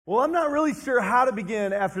Well, I'm not really sure how to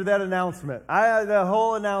begin after that announcement. The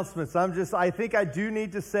whole announcement. So I think I do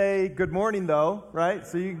need to say good morning, though, right?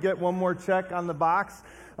 So you can get one more check on the box.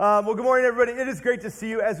 Well, good morning, everybody. It is great to see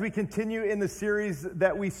you as we continue in the series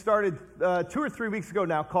that we started 2 or 3 weeks ago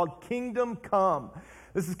now called Kingdom Come.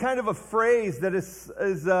 This is kind of a phrase that is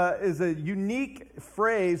a unique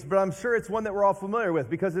phrase, but I'm sure it's one that we're all familiar with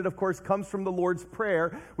because it, of course, comes from the Lord's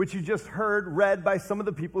Prayer, which you just heard read by some of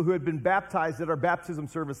the people who had been baptized at our baptism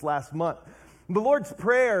service last month. The Lord's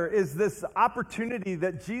Prayer is this opportunity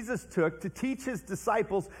that Jesus took to teach his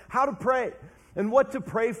disciples how to pray and what to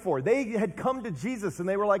pray for. They had come to Jesus and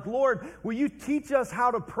they were like, Lord, will you teach us how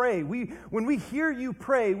to pray? When we hear you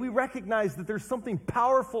pray, we recognize that there's something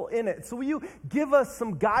powerful in it. So will you give us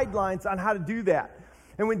some guidelines on how to do that?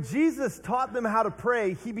 And when Jesus taught them how to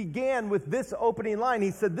pray, he began with this opening line.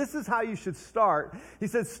 He said, this is how you should start. He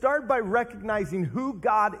said, start by recognizing who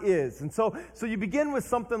God is. And so you begin with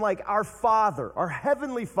something like our Father, our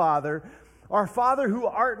Heavenly Father, our Father who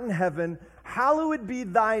art in heaven, hallowed be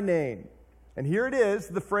thy name. And here it is,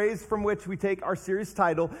 the phrase from which we take our series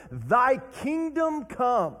title, Thy kingdom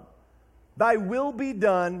come, thy will be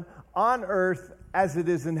done on earth as it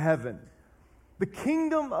is in heaven. The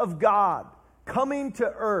kingdom of God coming to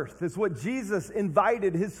earth is what Jesus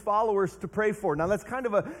invited his followers to pray for. Now that's kind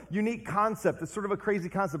of a unique concept. It's sort of a crazy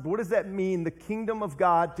concept. But what does that mean, the kingdom of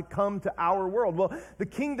God to come to our world? Well, the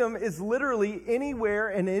kingdom is literally anywhere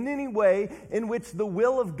and in any way in which the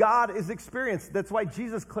will of God is experienced. That's why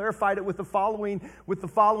Jesus clarified it with the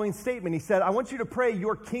following statement. He said, I want you to pray,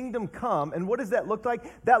 your kingdom come. And what does that look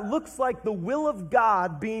like? That looks like the will of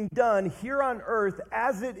God being done here on earth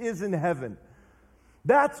as it is in heaven.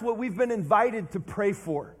 That's what we've been invited to pray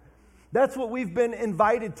for. That's what we've been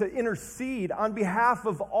invited to intercede on behalf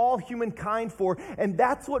of all humankind for. And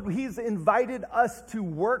that's what he's invited us to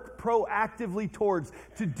work proactively towards,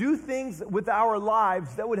 to do things with our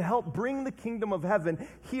lives that would help bring the kingdom of heaven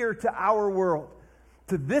here to our world,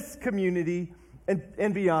 to this community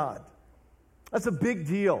and beyond. That's a big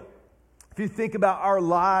deal. If you think about our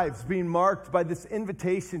lives being marked by this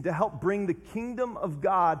invitation to help bring the kingdom of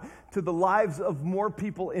God to the lives of more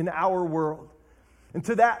people in our world. And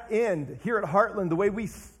to that end, here at Heartland, the way we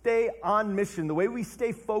stay on mission, the way we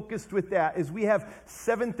stay focused with that is we have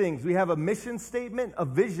 7 things. We have a mission statement, a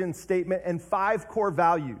vision statement, and 5 core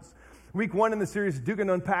values. Week 1 in the series, Dugan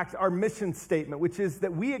unpacked our mission statement, which is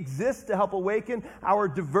that we exist to help awaken our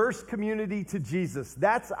diverse community to Jesus.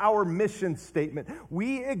 That's our mission statement.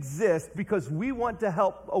 We exist because we want to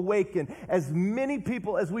help awaken as many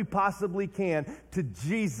people as we possibly can to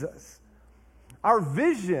Jesus. Our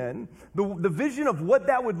vision, the vision of what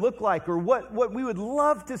that would look like or what we would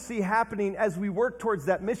love to see happening as we work towards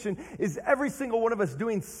that mission is every single one of us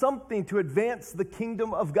doing something to advance the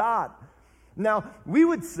kingdom of God. Now, we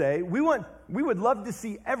would say we would love to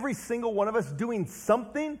see every single one of us doing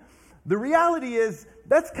something. The reality is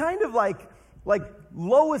that's kind of like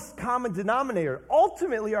lowest common denominator.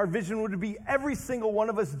 Ultimately, our vision would be every single one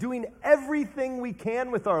of us doing everything we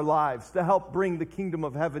can with our lives to help bring the kingdom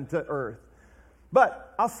of heaven to earth.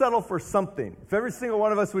 But I'll settle for something. If every single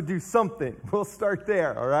one of us would do something, we'll start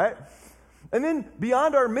there, all right? And then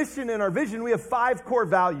beyond our mission and our vision, we have 5 core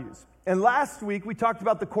values. And last week, we talked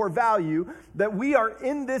about the core value that we are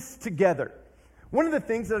in this together. One of the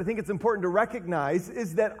things that I think it's important to recognize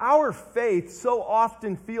is that our faith so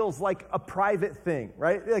often feels like a private thing,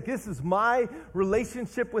 right? Like this is my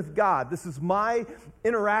relationship with God. This is my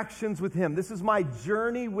interactions with him. This is my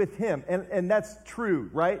journey with him. And that's true,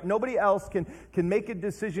 right? Nobody else can make a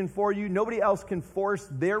decision for you. Nobody else can force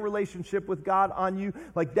their relationship with God on you.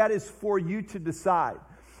 Like that is for you to decide.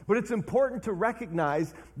 But it's important to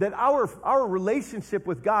recognize that our relationship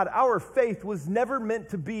with God, our faith, was never meant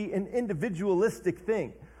to be an individualistic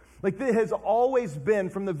thing. Like it has always been,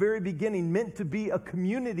 from the very beginning, meant to be a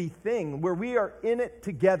community thing where we are in it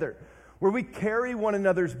together, where we carry one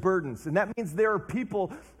another's burdens. And that means there are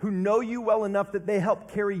people who know you well enough that they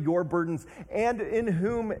help carry your burdens, and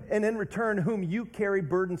in return, whom you carry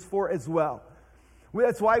burdens for as well.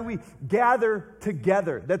 That's why we gather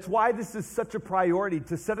together. That's why this is such a priority,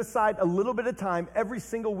 to set aside a little bit of time every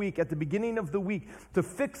single week at the beginning of the week to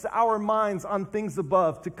fix our minds on things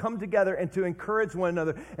above, to come together and to encourage one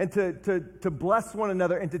another and to bless one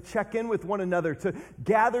another and to check in with one another, to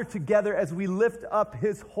gather together as we lift up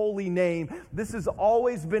his holy name. This has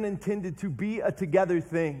always been intended to be a together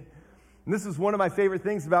thing. And this is one of my favorite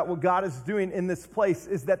things about what God is doing in this place,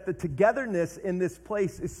 is that the togetherness in this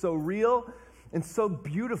place is so real and so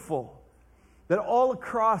beautiful that all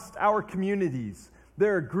across our communities,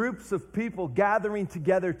 there are groups of people gathering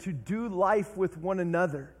together to do life with one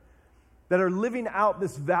another. that are living out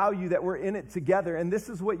this value that we're in it together. And this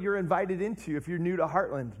is what you're invited into if you're new to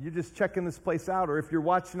Heartland. You're just checking this place out, or if you're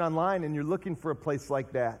watching online and you're looking for a place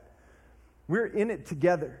like that. We're in it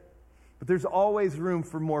together, but there's always room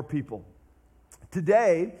for more people.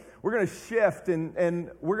 Today, we're going to shift and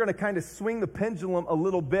we're going to kind of swing the pendulum a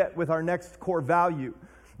little bit with our next core value.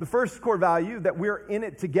 The first core value, that we're in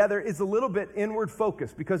it together, is a little bit inward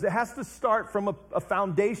focused because it has to start from a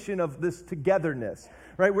foundation of this togetherness,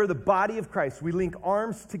 right? We're the body of Christ. We link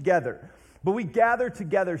arms together, but we gather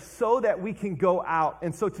together so that we can go out.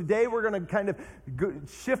 And so today we're going to kind of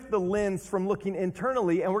shift the lens from looking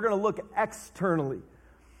internally and we're going to look externally.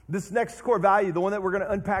 This next core value, the one that we're going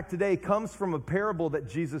to unpack today, comes from a parable that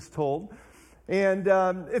Jesus told. And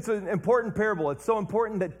it's an important parable. It's so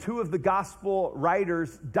important that two of the gospel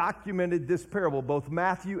writers documented this parable, both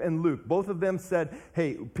Matthew and Luke. Both of them said,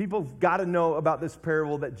 hey, people's got to know about this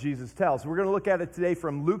parable that Jesus tells. We're going to look at it today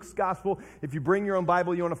from Luke's gospel. If you bring your own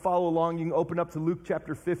Bible, you want to follow along, you can open up to Luke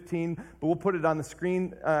chapter 15, but we'll put it on the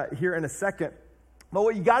screen here in a second. But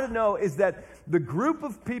what you got to know is that the group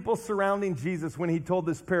of people surrounding Jesus when he told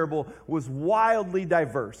this parable was wildly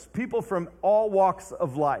diverse. People from all walks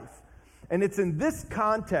of life. And it's in this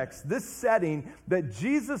context, this setting, that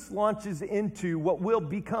Jesus launches into what will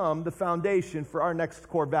become the foundation for our next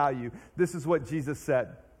core value. This is what Jesus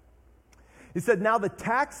said. He said, now the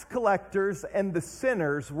tax collectors and the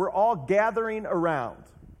sinners were all gathering around.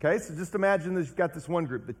 Okay, so just imagine that you've got this one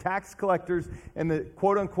group, the tax collectors and the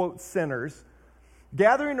quote-unquote sinners,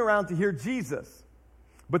 gathering around to hear Jesus.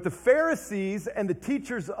 But the Pharisees and the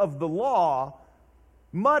teachers of the law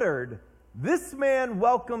muttered, this man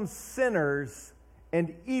welcomes sinners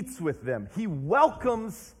and eats with them. He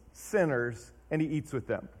welcomes sinners and he eats with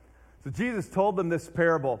them. So Jesus told them this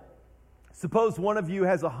parable. Suppose one of you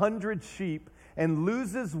has 100 sheep and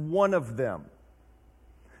loses one of them.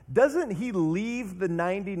 Doesn't he leave the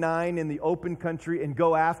 99 in the open country and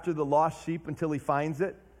go after the lost sheep until he finds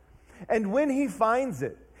it? And when he finds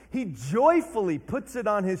it, he joyfully puts it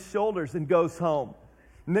on his shoulders and goes home.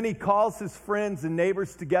 And then he calls his friends and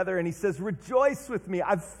neighbors together and he says, rejoice with me,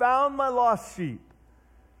 I've found my lost sheep.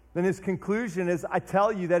 Then his conclusion is, I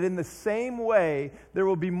tell you that in the same way, there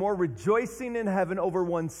will be more rejoicing in heaven over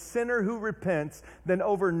one sinner who repents than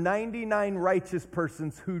over 99 righteous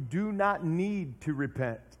persons who do not need to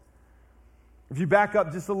repent. If you back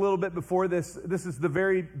up just a little bit before this, this is the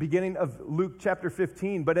very beginning of Luke chapter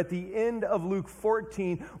 15. But at the end of Luke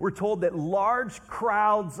 14, we're told that large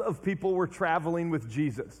crowds of people were traveling with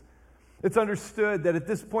Jesus. It's understood that at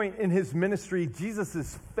this point in his ministry,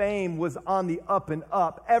 Jesus' fame was on the up and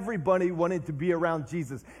up. Everybody wanted to be around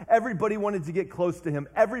Jesus. Everybody wanted to get close to him.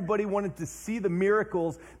 Everybody wanted to see the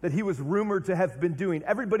miracles that he was rumored to have been doing.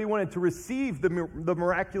 Everybody wanted to receive the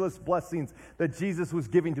miraculous blessings that Jesus was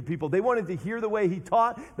giving to people. They wanted to hear the way he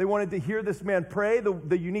taught. They wanted to hear this man pray,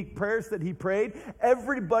 the unique prayers that he prayed.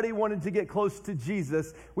 Everybody wanted to get close to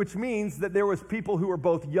Jesus, which means that there was people who were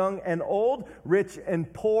both young and old, rich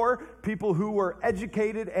and poor, people who were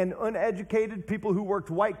educated and uneducated, people who worked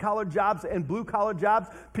white-collar jobs and blue-collar jobs,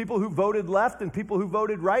 people who voted left and people who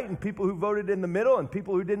voted right, and people who voted in the middle and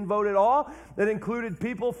people who didn't vote at all. That included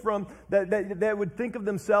people from that would think of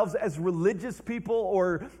themselves as religious people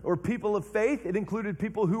or people of faith. It included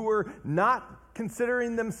people who were not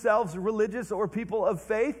considering themselves religious or people of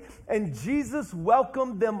faith. And Jesus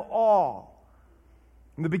welcomed them all.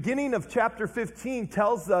 And the beginning of chapter 15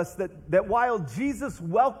 tells us that while Jesus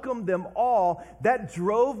welcomed them all, that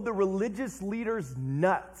drove the religious leaders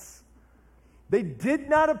nuts. They did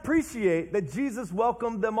not appreciate that Jesus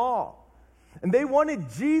welcomed them all. And they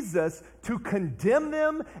wanted Jesus to condemn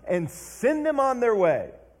them and send them on their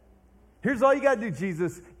way. Here's all you got to do,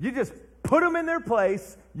 Jesus. You just put them in their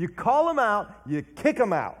place, you call them out, you kick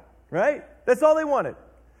them out, right? That's all they wanted.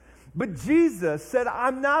 But Jesus said,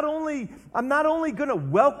 I'm not only going to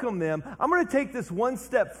welcome them, I'm going to take this one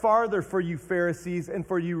step farther for you Pharisees and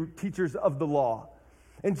for you teachers of the law.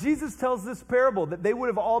 And Jesus tells this parable that they would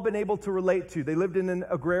have all been able to relate to. They lived in an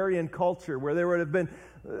agrarian culture where there would have been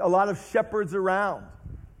a lot of shepherds around.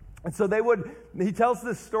 And so he tells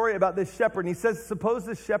this story about this shepherd. And he says, suppose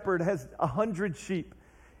this shepherd has 100 sheep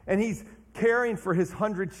and he's caring for his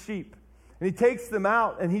 100 sheep. And he takes them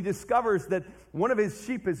out and he discovers that one of his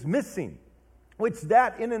sheep is missing, which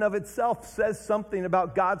that in and of itself says something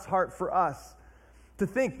about God's heart for us. To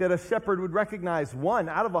think that a shepherd would recognize one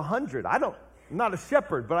out of 100. I'm not a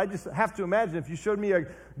shepherd, but I just have to imagine if you showed me a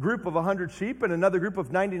group of 100 sheep and another group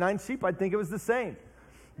of 99 sheep, I'd think it was the same.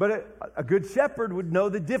 But a good shepherd would know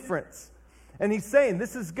the difference. And he's saying,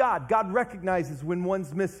 this is God. God recognizes when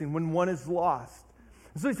one's missing, when one is lost.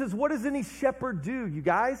 So he says, what does any shepherd do, you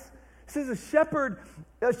guys? He says a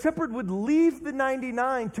shepherd would leave the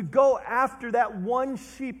 99 to go after that one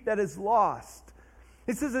sheep that is lost.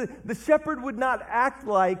 He says the shepherd would not act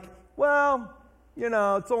like, well,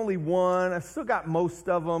 it's only one. I've still got most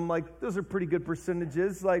of them. Like, those are pretty good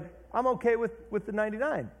percentages. Like, I'm okay with the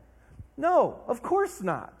 99. No, of course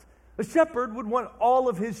not. A shepherd would want all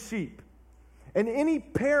of his sheep. And any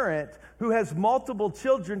parent who has multiple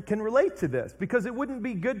children can relate to this, because it wouldn't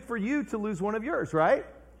be good for you to lose one of yours, right?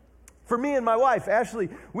 For me and my wife, Ashley,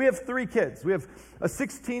 we have 3 kids. We have a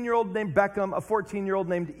 16-year-old named Beckham, a 14-year-old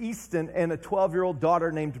named Easton, and a 12-year-old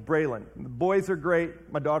daughter named Braylon. The boys are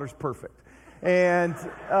great. My daughter's perfect. And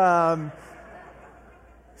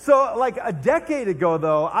so like a decade ago,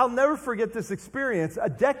 though, I'll never forget this experience. A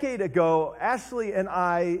decade ago, Ashley and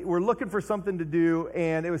I were looking for something to do,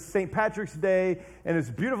 and it was St. Patrick's Day, and it was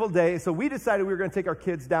a beautiful day. So we decided we were going to take our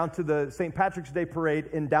kids down to the St. Patrick's Day parade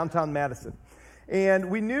in downtown Madison. And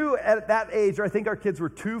we knew at that age, or I think our kids were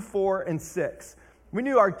 2, 4, and 6. We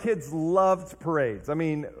knew our kids loved parades. I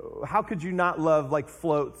mean, how could you not love like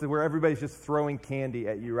floats where everybody's just throwing candy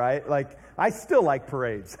at you, right? Like, I still like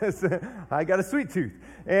parades. I got a sweet tooth.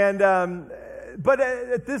 And but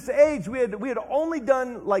at this age, we had only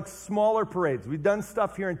done like smaller parades. We'd done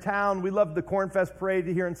stuff here in town. We loved the Corn Fest parade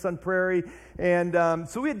here in Sun Prairie, and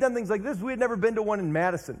so we had done things like this. We had never been to one in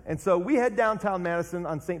Madison, and so we had downtown Madison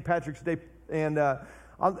on St. Patrick's Day. And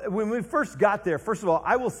when we first got there, first of all,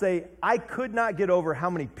 I will say I could not get over how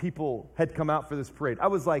many people had come out for this parade. I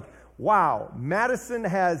was like, wow, Madison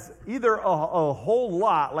has either a whole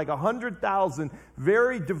lot, like 100,000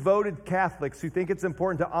 very devoted Catholics who think it's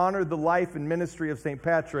important to honor the life and ministry of St.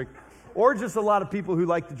 Patrick, or just a lot of people who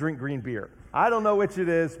like to drink green beer. I don't know which it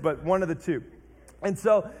is, but one of the two. And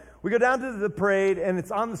so we go down to the parade, and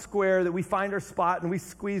it's on the square that we find our spot, and we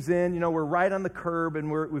squeeze in. We're right on the curb,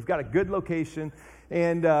 and we've got a good location.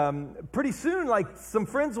 And pretty soon, like, some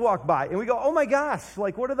friends walk by, and we go, oh my gosh,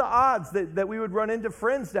 like, what are the odds that we would run into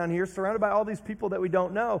friends down here surrounded by all these people that we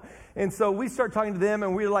don't know? And so we start talking to them,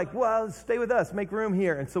 and we're like, well, stay with us, make room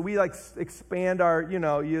here. And so we, like, expand our,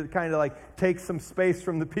 you kind of, like, take some space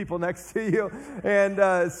from the people next to you.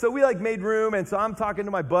 And so we, like, made room, and so I'm talking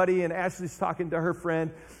to my buddy, and Ashley's talking to her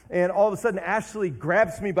friend. And all of a sudden, Ashley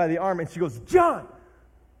grabs me by the arm, and she goes, John,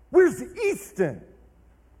 where's Easton?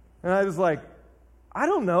 And I was like, I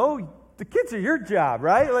don't know. The kids are your job,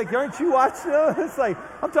 right? Like, aren't you watching them? It's like,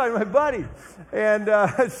 I'm talking to my buddy. And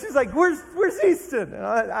she's like, where's Easton? And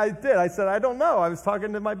I did. I said, I don't know. I was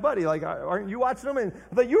talking to my buddy. Like, aren't you watching them? And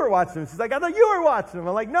I thought you were watching them. She's like, I thought you were watching them.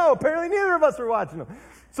 I'm like, no, apparently neither of us were watching them.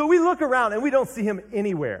 So we look around, and we don't see him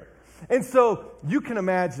anywhere. And so you can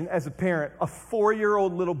imagine, as a parent, a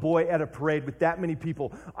 4-year-old little boy at a parade with that many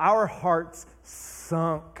people, our hearts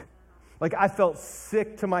sunk. Like, I felt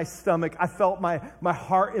sick to my stomach. I felt my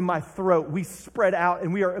heart in my throat. We spread out,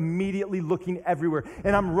 and we are immediately looking everywhere.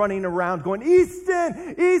 And I'm running around going,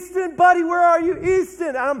 Easton, buddy, where are you? Easton.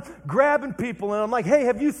 And I'm grabbing people, and I'm like, hey,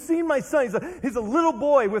 have you seen my son? He's a little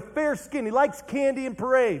boy with fair skin. He likes candy and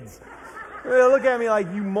parades. They look at me like,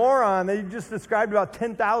 you moron. They just described about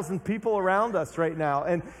 10,000 people around us right now.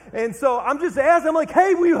 And so I'm just asking, I'm like,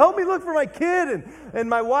 hey, will you help me look for my kid? And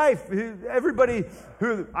my wife, everybody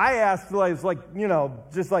who I asked was like,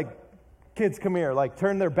 just like, kids, come here, like,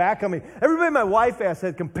 turn their back on me. Everybody my wife asked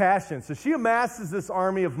had compassion. So she amasses this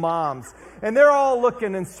army of moms, and they're all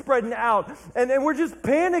looking and spreading out. And we're just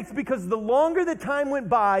panicked because the longer the time went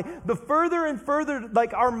by, the further and further,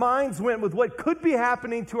 like, our minds went with what could be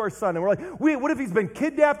happening to our son. And we're like, what if he's been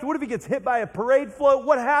kidnapped? What if he gets hit by a parade float?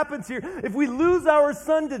 What happens here if we lose our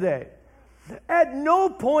son today? At no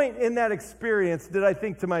point in that experience did I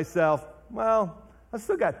think to myself, well, I've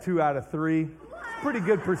still got 2 out of 3. Pretty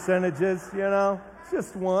good percentages, It's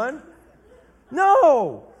just one.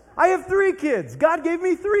 No, I have 3 kids. God gave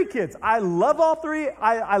me 3 kids. I love all 3.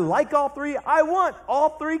 I like all 3. I want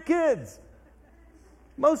all 3 kids.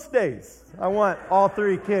 Most days, I want all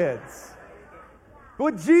 3 kids.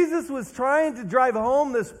 What Jesus was trying to drive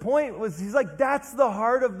home this point was, he's like, that's the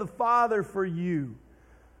heart of the Father for you.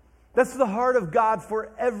 That's the heart of God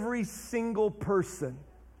for every single person.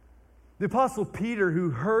 The Apostle Peter,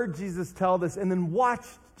 who heard Jesus tell this and then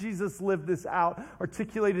watched Jesus live this out,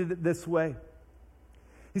 articulated it this way.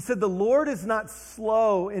 He said, the Lord is not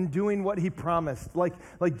slow in doing what he promised. Like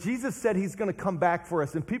Jesus said he's going to come back for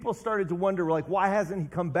us. And people started to wonder, like, why hasn't he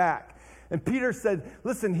come back? And Peter said,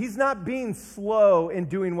 listen, he's not being slow in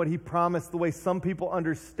doing what he promised the way some people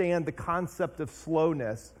understand the concept of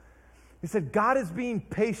slowness. He said, God is being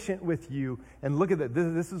patient with you. And look at that.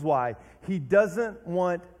 This is why. He doesn't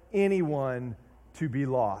want anyone to be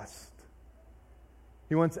lost.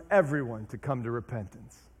 He wants everyone to come to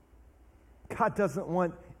repentance. God doesn't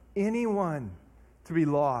want anyone to be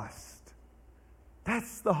lost.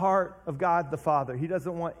 That's the heart of God the Father. He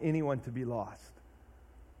doesn't want anyone to be lost.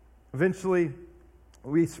 Eventually,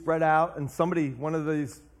 we spread out, and one of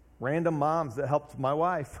these random moms that helped my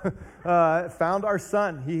wife, found our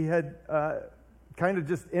son. He had kind of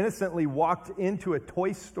just innocently walked into a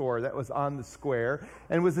toy store that was on the square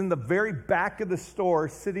and was in the very back of the store,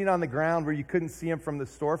 sitting on the ground where you couldn't see him from the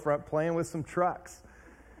storefront, playing with some trucks.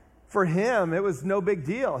 For him, it was no big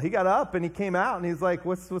deal. He got up and he came out and he's like,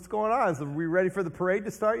 what's going on? Are we ready for the parade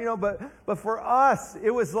to start? But for us,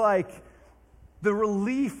 it was like the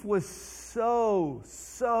relief was so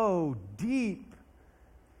deep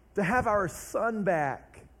to have our son back.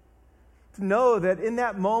 To know that in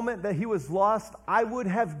that moment that he was lost, I would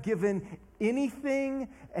have given anything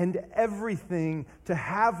and everything to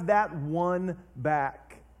have that one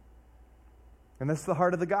back. And that's the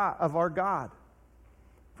heart of our God.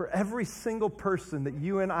 For every single person that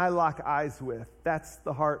you and I lock eyes with, that's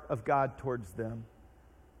the heart of God towards them.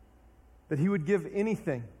 That he would give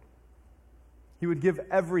anything. He would give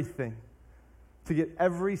everything to get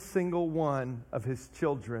every single one of his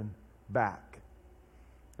children back.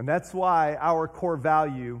 And that's why our core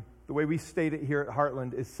value, the way we state it here at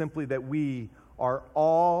Heartland, is simply that we are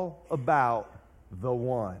all about the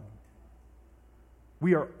one.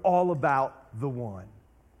 We are all about the one.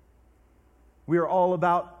 We are all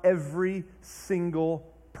about every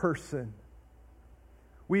single person.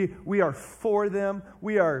 We are for them.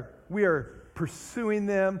 We are pursuing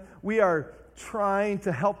them. We are trying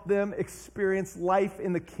to help them experience life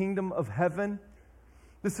in the kingdom of heaven.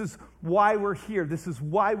 This is why we're here. This is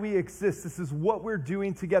why we exist. This is what we're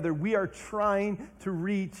doing together. We are trying to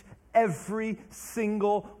reach every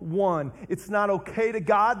single one. It's not okay to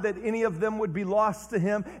God that any of them would be lost to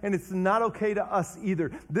him, and it's not okay to us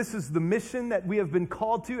either. This is the mission that we have been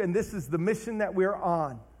called to, and this is the mission that we're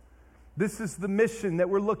on. This is the mission that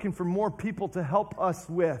we're looking for more people to help us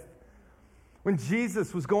with. When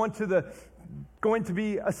Jesus was going to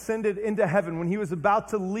be ascended into heaven, when he was about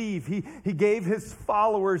to leave, he gave his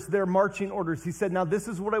followers their marching orders. He said, now this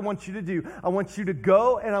is what I want you to do. I want you to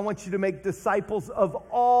go and I want you to make disciples of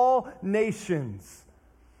all nations.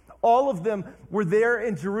 All of them were there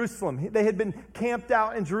in Jerusalem. They had been camped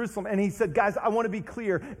out in Jerusalem. And he said, guys, I want to be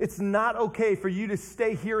clear. It's not okay for you to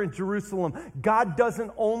stay here in Jerusalem. God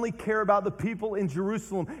doesn't only care about the people in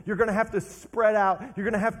Jerusalem. You're going to have to spread out. You're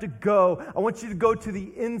going to have to go. I want you to go to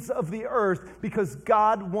the ends of the earth because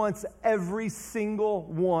God wants every single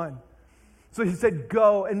one. So he said,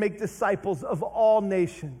 go and make disciples of all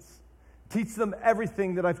nations. Teach them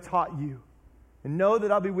everything that I've taught you. And know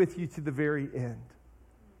that I'll be with you to the very end.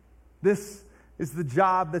 This is the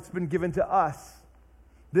job that's been given to us.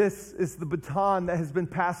 This is the baton that has been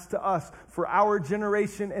passed to us for our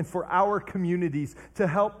generation and for our communities to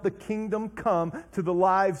help the kingdom come to the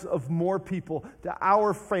lives of more people, to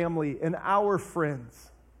our family and our friends.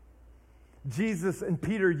 Jesus and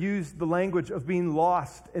Peter used the language of being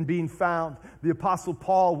lost and being found. The Apostle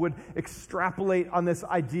Paul would extrapolate on this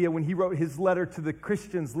idea when he wrote his letter to the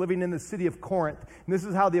Christians living in the city of Corinth. And this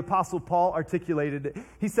is how the Apostle Paul articulated it.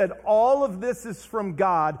 He said, all of this is from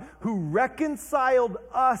God who reconciled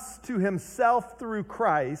us to himself through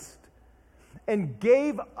Christ and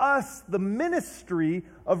gave us the ministry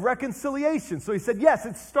of reconciliation. So he said, yes,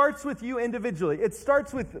 it starts with you individually. It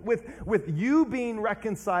starts with you being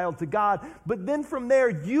reconciled to God. But then from there,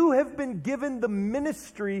 you have been given the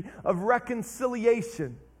ministry of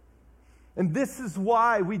reconciliation. And this is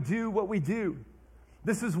why we do what we do.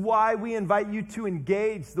 This is why we invite you to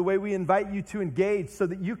engage the way we invite you to engage, so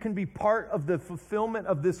that you can be part of the fulfillment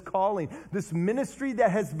of this calling, this ministry that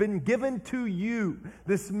has been given to you,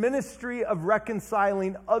 this ministry of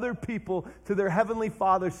reconciling other people to their heavenly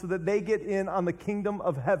Father so that they get in on the kingdom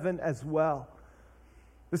of heaven as well.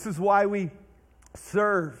 This is why we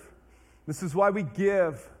serve. This is why we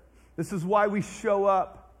give. This is why we show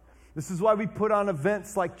up. This is why we put on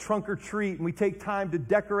events like Trunk or Treat, and we take time to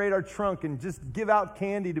decorate our trunk and just give out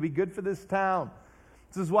candy to be good for this town.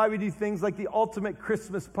 This is why we do things like the ultimate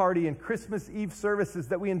Christmas party and Christmas Eve services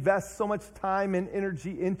that we invest so much time and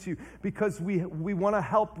energy into, because we want to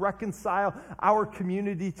help reconcile our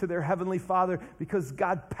community to their Heavenly Father, because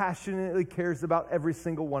God passionately cares about every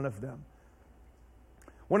single one of them.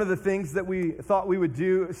 One of the things that we thought we would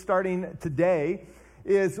do starting today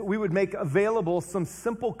is we would make available some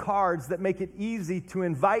simple cards that make it easy to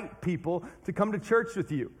invite people to come to church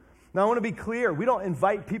with you. Now, I want to be clear. We don't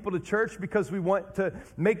invite people to church because we want to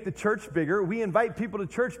make the church bigger. We invite people to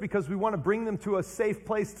church because we want to bring them to a safe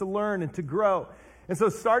place to learn and to grow. And so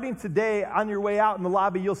starting today, on your way out in the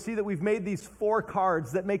lobby, you'll see that we've made these 4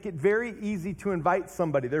 cards that make it very easy to invite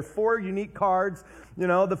somebody. They're 4 unique cards. You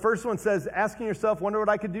know, the first one says, asking yourself, wonder what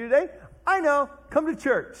I could do today? I know, come to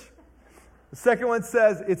church. The second one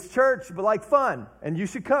says, it's church, but like fun, and you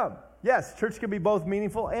should come. Yes, church can be both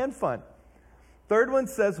meaningful and fun. Third one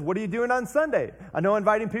says, what are you doing on Sunday? I know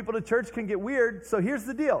inviting people to church can get weird, so here's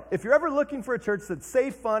the deal. If you're ever looking for a church that's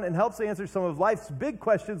safe, fun, and helps answer some of life's big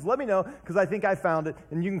questions, let me know, because I think I found it,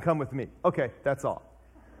 and you can come with me. Okay, that's all.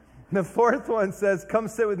 The fourth one says, come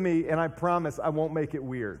sit with me, and I promise I won't make it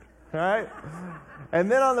weird. All right?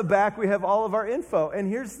 And then on the back, we have all of our info. And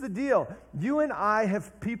here's the deal. You and I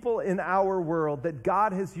have people in our world that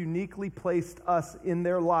God has uniquely placed us in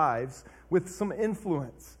their lives with some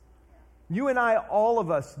influence. You and I, all of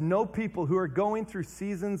us, know people who are going through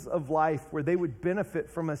seasons of life where they would benefit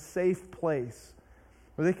from a safe place,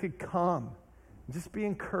 where they could come and just be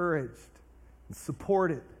encouraged and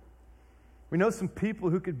supported. We know some people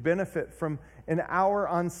who could benefit from an hour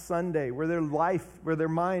on Sunday where their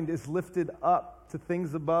mind is lifted up to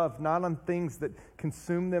things above, not on things that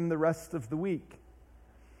consume them the rest of the week.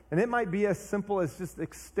 And it might be as simple as just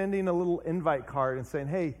extending a little invite card and saying,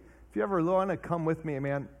 hey, if you ever want to come with me,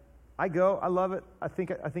 man, I go, I love it. I think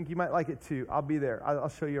you might like it too. I'll be there. I'll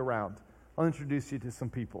show you around. I'll introduce you to some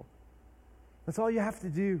people. That's all you have to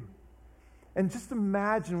do. And just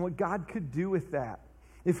imagine what God could do with that.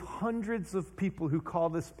 If hundreds of people who call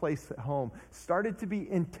this place at home started to be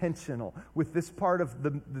intentional with this part of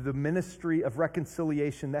the ministry of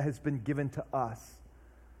reconciliation that has been given to us.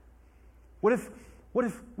 What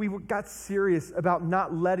if we got serious about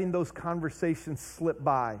not letting those conversations slip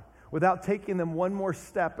by without taking them one more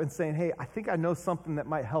step and saying, hey, I think I know something that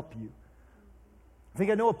might help you. I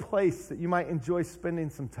think I know a place that you might enjoy spending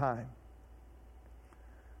some time.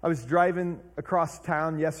 I was driving across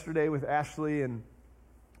town yesterday with Ashley, and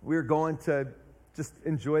we were going to just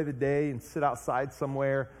enjoy the day and sit outside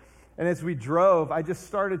somewhere. And as we drove, I just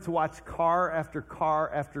started to watch car after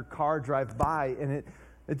car after car drive by, and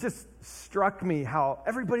it just struck me how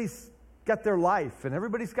everybody's got their life, and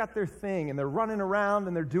everybody's got their thing, and they're running around,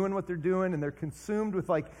 and they're doing what they're doing, and they're consumed with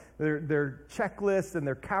like their checklist and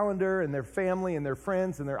their calendar and their family and their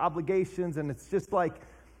friends and their obligations, and it's just like,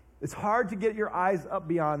 it's hard to get your eyes up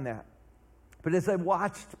beyond that. But as I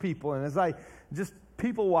watched people, and as I just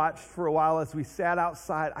people watched for a while as we sat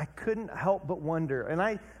outside, I couldn't help but wonder. And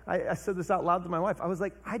I said this out loud to my wife. I was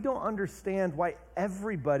like, I don't understand why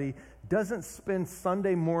everybody doesn't spend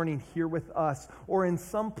Sunday morning here with us or in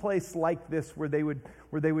some place like this where they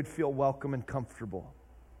would feel welcome and comfortable.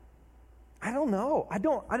 I don't know. I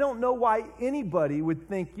don't know why anybody would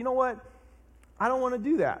think, you know what? I don't want to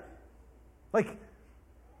do that. Like,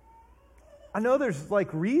 I know there's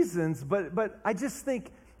like reasons, but I just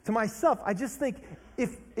think to myself,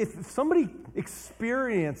 if somebody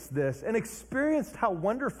experienced this and experienced how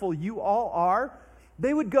wonderful you all are,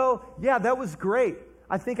 they would go, yeah, that was great.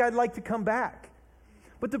 I think I'd like to come back.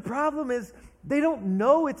 But the problem is they don't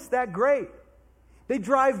know it's that great. They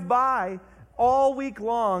drive by all week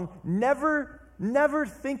long, never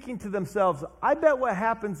thinking to themselves, I bet what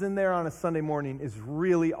happens in there on a Sunday morning is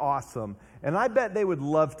really awesome, and I bet they would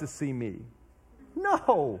love to see me.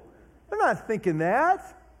 No, they're not thinking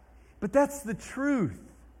that. But that's the truth.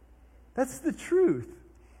 That's the truth.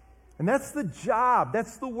 And that's the job.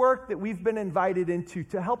 That's the work that we've been invited into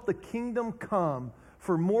to help the kingdom come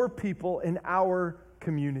for more people in our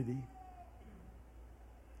community.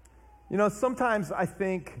 You know, sometimes I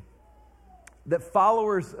think that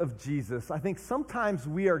followers of Jesus, I think sometimes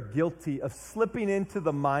we are guilty of slipping into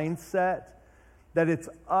the mindset that it's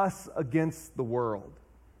us against the world.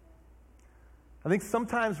 I think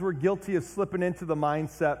sometimes we're guilty of slipping into the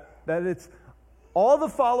mindset that it's all the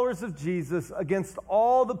followers of Jesus against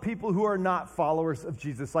all the people who are not followers of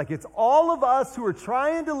Jesus. Like it's all of us who are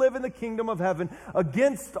trying to live in the kingdom of heaven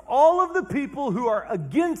against all of the people who are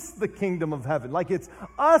against the kingdom of heaven. Like it's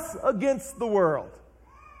us against the world.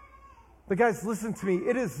 But guys, listen to me.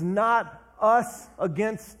 It is not us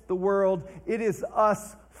against the world. It is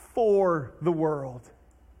us for the world.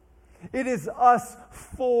 It is us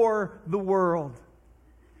for the world.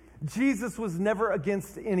 Jesus was never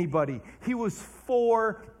against anybody. He was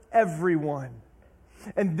for everyone.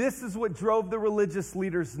 And this is what drove the religious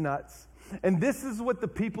leaders nuts. And this is what the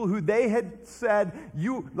people who they had said,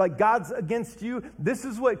 like God's against you, this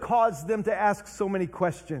is what caused them to ask so many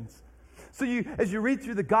questions. So as you read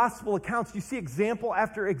through the gospel accounts, you see example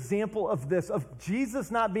after example of this, of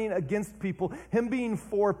Jesus not being against people, him being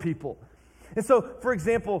for people. And so, for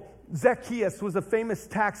example, Zacchaeus was a famous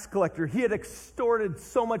tax collector. He had extorted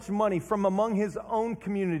so much money from among his own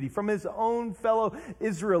community, from his own fellow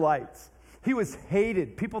Israelites. He was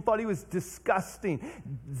hated. People thought he was disgusting.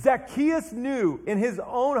 Zacchaeus knew in his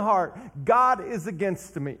own heart, God is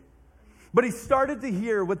against me. But he started to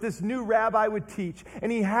hear what this new rabbi would teach, and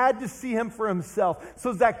he had to see him for himself.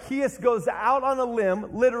 So Zacchaeus goes out on a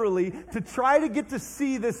limb, literally, to try to get to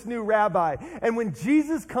see this new rabbi. And when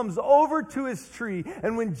Jesus comes over to his tree,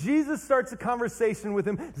 and when Jesus starts a conversation with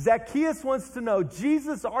him, Zacchaeus wants to know,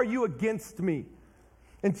 Jesus, are you against me?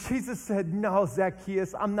 And Jesus said, no,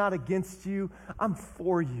 Zacchaeus, I'm not against you. I'm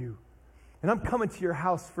for you. And I'm coming to your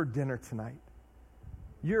house for dinner tonight.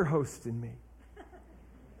 You're hosting me.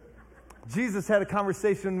 Jesus had a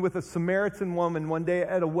conversation with a Samaritan woman one day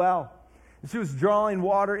at a well. She was drawing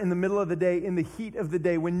water in the middle of the day, in the heat of the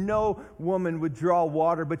day, when no woman would draw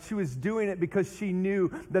water. But she was doing it because she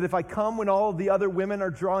knew that if I come when all of the other women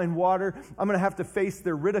are drawing water, I'm going to have to face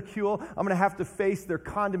their ridicule. I'm going to have to face their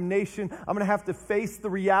condemnation. I'm going to have to face the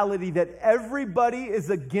reality that everybody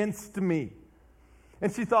is against me.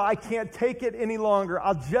 And she thought, I can't take it any longer.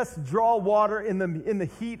 I'll just draw water in the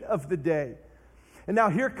heat of the day. And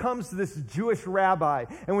now here comes this Jewish rabbi.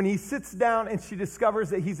 And when he sits down and she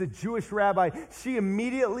discovers that he's a Jewish rabbi, she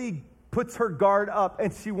immediately puts her guard up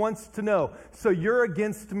and she wants to know, so you're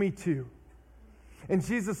against me too. And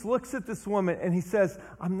Jesus looks at this woman and he says,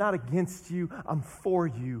 I'm not against you, I'm for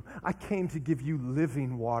you. I came to give you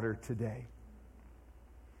living water today.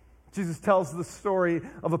 Jesus tells the story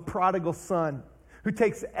of a prodigal son who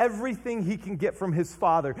takes everything he can get from his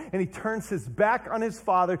father, and he turns his back on his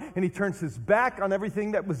father, and he turns his back on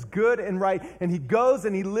everything that was good and right, and he goes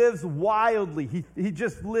and he lives wildly. He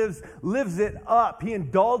just lives it up. He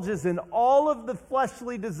indulges in all of the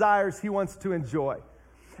fleshly desires he wants to enjoy.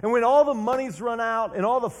 And when all the money's run out and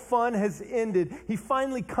all the fun has ended, he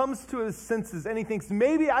finally comes to his senses, and he thinks,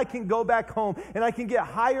 maybe I can go back home, and I can get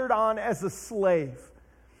hired on as a slave.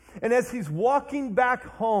 And as he's walking back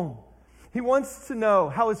home, he wants to know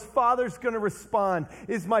how his father's going to respond.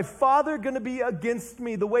 Is my father going to be against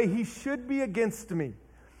me the way he should be against me?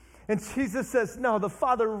 And Jesus says, no, the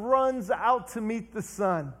father runs out to meet the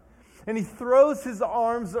son. And he throws his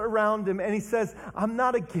arms around him and he says, I'm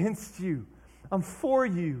not against you. I'm for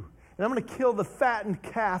you. And I'm going to kill the fattened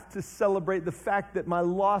calf to celebrate the fact that my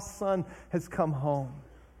lost son has come home.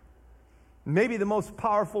 Maybe the most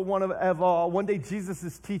powerful one of all. One day Jesus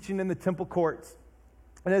is teaching in the temple courts.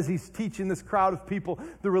 And as he's teaching this crowd of people,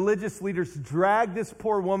 the religious leaders drag this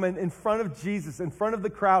poor woman in front of Jesus, in front of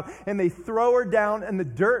the crowd, and they throw her down in the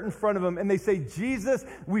dirt in front of him, and they say, Jesus,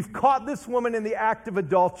 we've caught this woman in the act of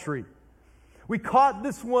adultery. We caught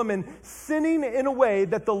this woman sinning in a way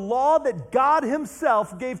that the law that God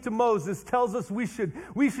himself gave to Moses tells us we should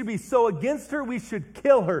be so against her, we should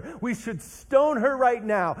kill her. We should stone her right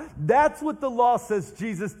now. That's what the law says,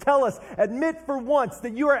 Jesus. Tell us, admit for once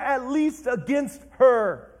that you are at least against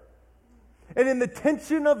her. And in the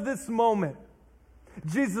tension of this moment,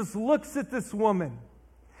 Jesus looks at this woman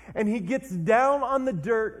and he gets down on the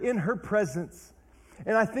dirt in her presence.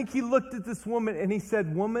 And I think he looked at this woman and he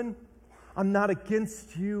said, woman, I'm not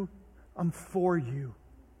against you, I'm for you.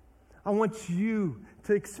 I want you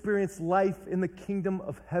to experience life in the kingdom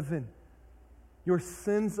of heaven. Your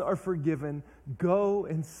sins are forgiven. Go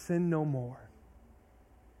and sin no more.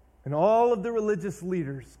 And all of the religious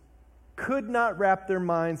leaders could not wrap their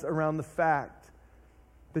minds around the fact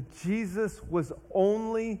that Jesus was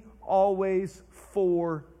only always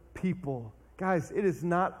for people. Guys, it is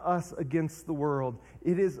not us against the world.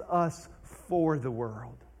 It is us for the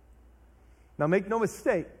world. Now, make no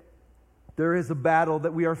mistake, there is a battle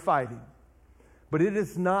that we are fighting, but it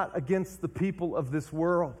is not against the people of this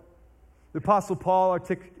world. The Apostle Paul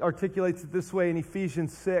articulates it this way in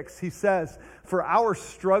Ephesians 6. He says, for our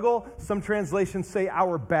struggle, some translations say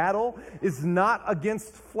our battle, is not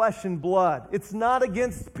against flesh and blood. It's not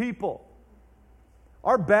against people.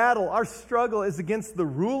 Our battle, our struggle is against the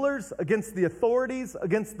rulers, against the authorities,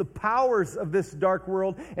 against the powers of this dark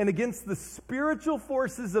world, and against the spiritual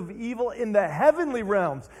forces of evil in the heavenly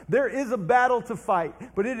realms. There is a battle to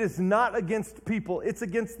fight, but it is not against people. It's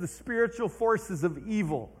against the spiritual forces of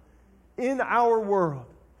evil in our world.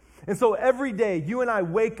 And so every day, you and I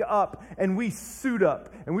wake up and we suit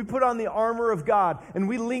up and we put on the armor of God and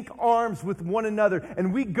we link arms with one another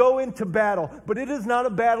and we go into battle. But it is not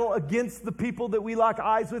a battle against the people that we lock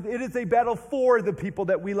eyes with. It is a battle for the people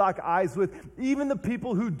that we lock eyes with, even the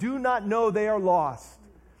people who do not know they are lost.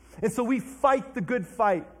 And so we fight the good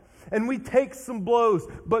fight and we take some blows.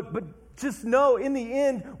 But just know, in the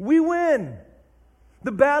end, we win.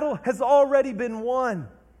 The battle has already been won.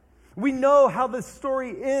 We know how this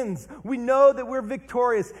story ends. We know that we're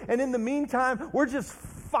victorious. And in the meantime, we're just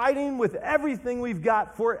fighting with everything we've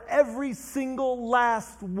got for every single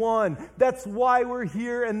last one. That's why we're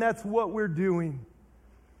here, and that's what we're doing.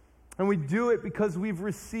 And we do it because we've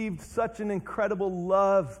received such an incredible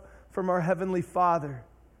love from our Heavenly Father.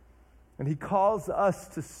 And He calls us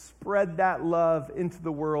to spread that love into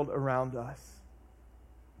the world around us.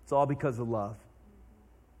 It's all because of love.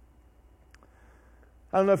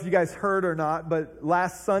 I don't know if you guys heard or not, but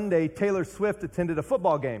last Sunday, Taylor Swift attended a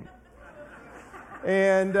football game.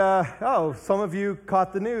 And, some of you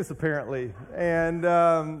caught the news, apparently.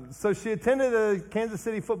 And so she attended a Kansas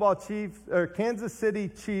City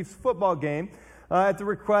Chiefs football game at the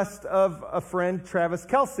request of a friend, Travis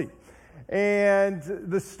Kelce. And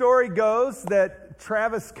the story goes that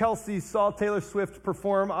Travis Kelce saw Taylor Swift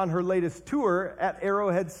perform on her latest tour at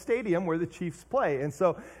Arrowhead Stadium where the Chiefs play. And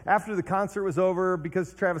so after the concert was over,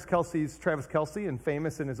 because Travis Kelce's Travis Kelce and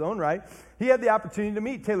famous in his own right, he had the opportunity to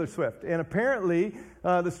meet Taylor Swift. And apparently,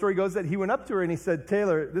 the story goes that he went up to her and he said,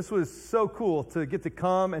 "Taylor, this was so cool to get to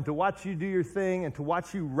come and to watch you do your thing and to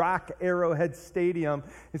watch you rock Arrowhead Stadium."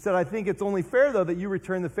 He said, "I think it's only fair, though, that you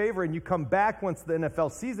return the favor and you come back once the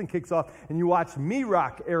NFL season kicks off and you watch me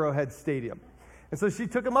rock Arrowhead Stadium." And so she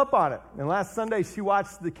took him up on it. And last Sunday, she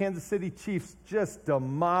watched the Kansas City Chiefs just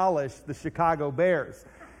demolish the Chicago Bears.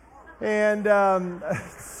 And,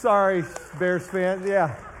 sorry, Bears fans,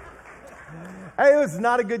 yeah. It was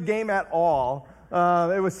not a good game at all.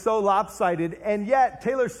 It was so lopsided. And yet,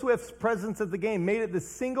 Taylor Swift's presence at the game made it the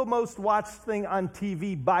single most watched thing on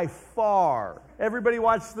TV by far. Everybody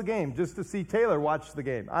watched the game just to see Taylor watch the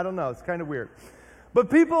game. I don't know. It's kind of weird. But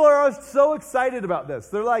people are so excited about this.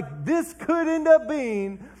 They're like, this could end up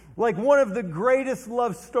being like one of the greatest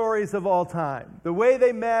love stories of all time. The way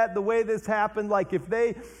they met, the way this happened, like if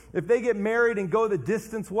they get married and go the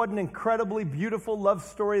distance, what an incredibly beautiful love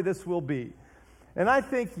story this will be. And I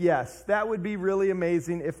think, yes, that would be really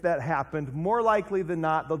amazing if that happened. More likely than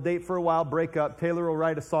not, they'll date for a while, break up, Taylor will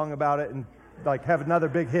write a song about it and like have another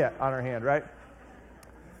big hit on her hand, right?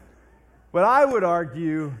 But I would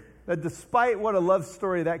argue that despite what a love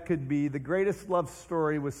story that could be, the greatest love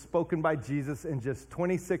story was spoken by Jesus in just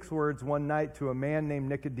 26 words one night to a man named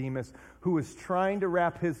Nicodemus who was trying to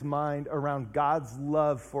wrap his mind around God's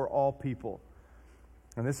love for all people.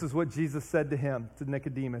 And this is what Jesus said to him, to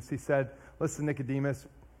Nicodemus. He said, "Listen, Nicodemus,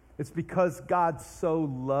 it's because God so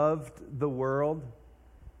loved the world."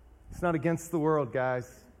 It's not against the world,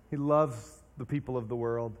 guys. He loves the people of the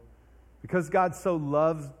world. Because God so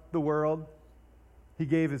loves the world, He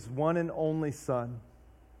gave His one and only Son,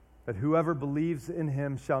 that whoever believes in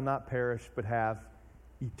Him shall not perish, but have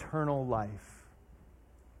eternal life.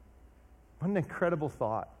 What an incredible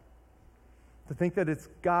thought. To think that it's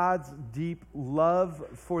God's deep love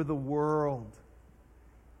for the world.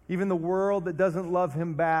 Even the world that doesn't love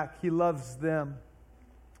Him back, He loves them.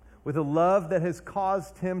 With a love that has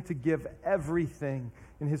caused Him to give everything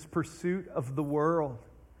in His pursuit of the world,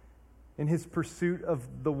 in His pursuit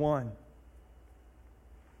of the one.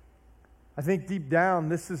 I think deep down,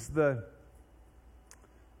 this is the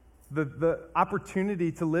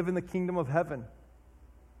opportunity to live in the kingdom of heaven.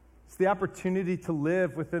 It's the opportunity to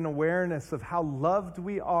live with an awareness of how loved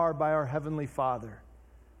we are by our Heavenly Father.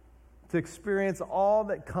 To experience all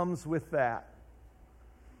that comes with that.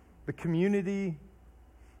 The community,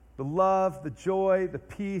 the love, the joy, the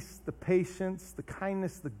peace, the patience, the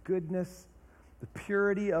kindness, the goodness, the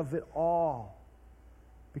purity of it all.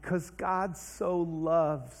 Because God so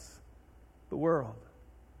loves the world.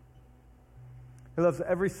 He loves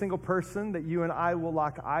every single person that you and I will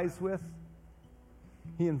lock eyes with.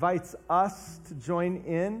 He invites us to join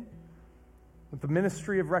in with the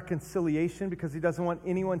ministry of reconciliation because He doesn't want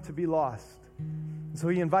anyone to be lost. So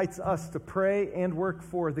He invites us to pray and work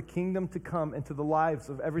for the kingdom to come into the lives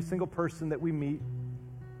of every single person that we meet,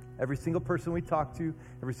 every single person we talk to,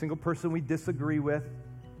 every single person we disagree with,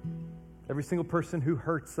 every single person who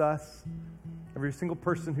hurts us, every single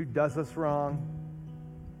person who does us wrong.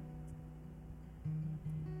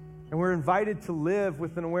 And we're invited to live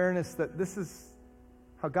with an awareness that this is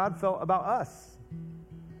how God felt about us.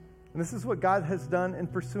 And this is what God has done in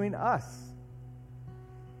pursuing us.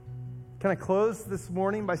 Can I close this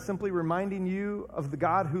morning by simply reminding you of the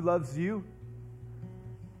God who loves you?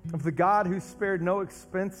 Of the God who spared no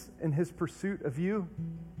expense in His pursuit of you?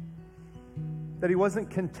 That He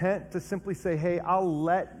wasn't content to simply say, "Hey, I'll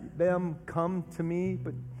let them come to me."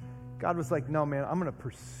 But God was like, "No, man, I'm going to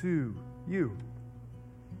pursue you."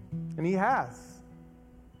 And He has.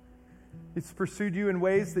 He's pursued you in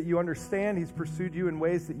ways that you understand. He's pursued you in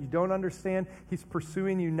ways that you don't understand. He's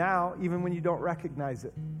pursuing you now, even when you don't recognize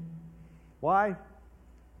it. Why?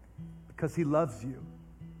 Because he loves you.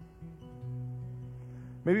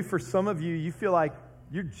 Maybe for some of you, you feel like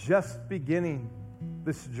you're just beginning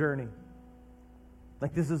this journey.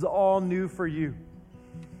 Like this is all new for you.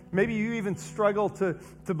 Maybe you even struggle to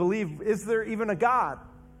believe, is there even a God?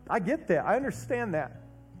 I get that. I understand that.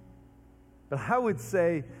 But I would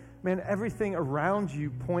say, man, everything around you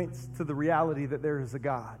points to the reality that there is a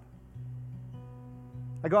God.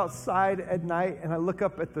 I go outside at night and I look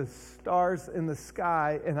up at the stars in the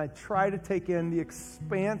sky and I try to take in the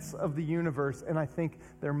expanse of the universe and I think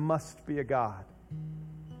there must be a God.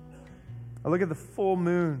 I look at the full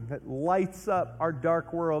moon that lights up our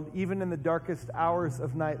dark world, even in the darkest hours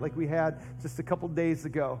of night like we had just a couple days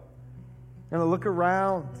ago. And I look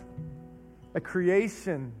around at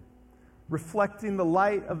creation reflecting the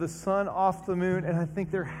light of the sun off the moon, and I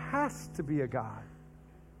think there has to be a God.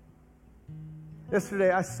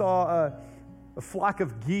 Yesterday, I saw a flock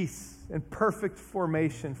of geese in perfect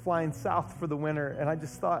formation flying south for the winter, and I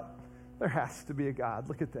just thought, there has to be a God.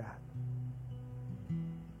 Look at that.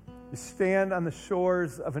 You stand on the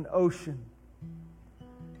shores of an ocean,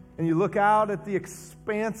 and you look out at the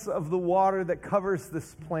expanse of the water that covers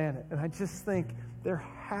this planet, and I just think, there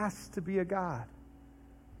has to be a God.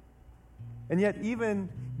 And yet, even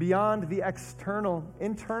beyond the external,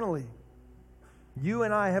 internally, you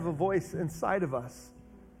and I have a voice inside of us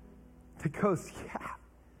that goes, yeah,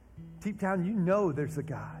 deep down you know there's a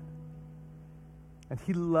God. And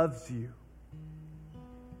he loves you.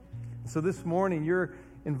 So this morning you're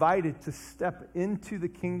invited to step into the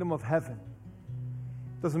kingdom of heaven.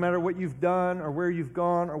 Doesn't matter what you've done or where you've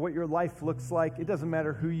gone or what your life looks like. It doesn't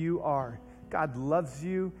matter who you are. God loves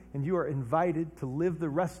you and you are invited to live the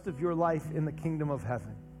rest of your life in the kingdom of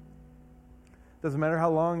heaven. Doesn't matter how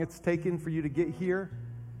long it's taken for you to get here.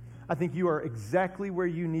 I think you are exactly where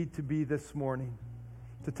you need to be this morning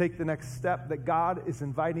to take the next step that God is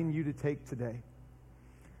inviting you to take today.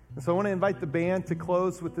 And so I want to invite the band to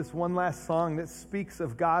close with this one last song that speaks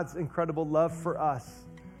of God's incredible love for us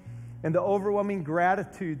and the overwhelming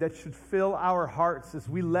gratitude that should fill our hearts as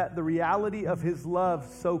we let the reality of his love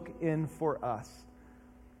soak in for us.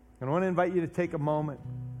 And I want to invite you to take a moment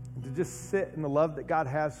and to just sit in the love that God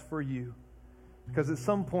has for you. Because at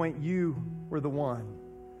some point you were the one,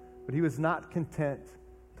 but he was not content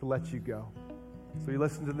to let you go. So you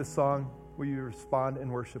listen to this song, will you respond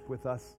and worship with us?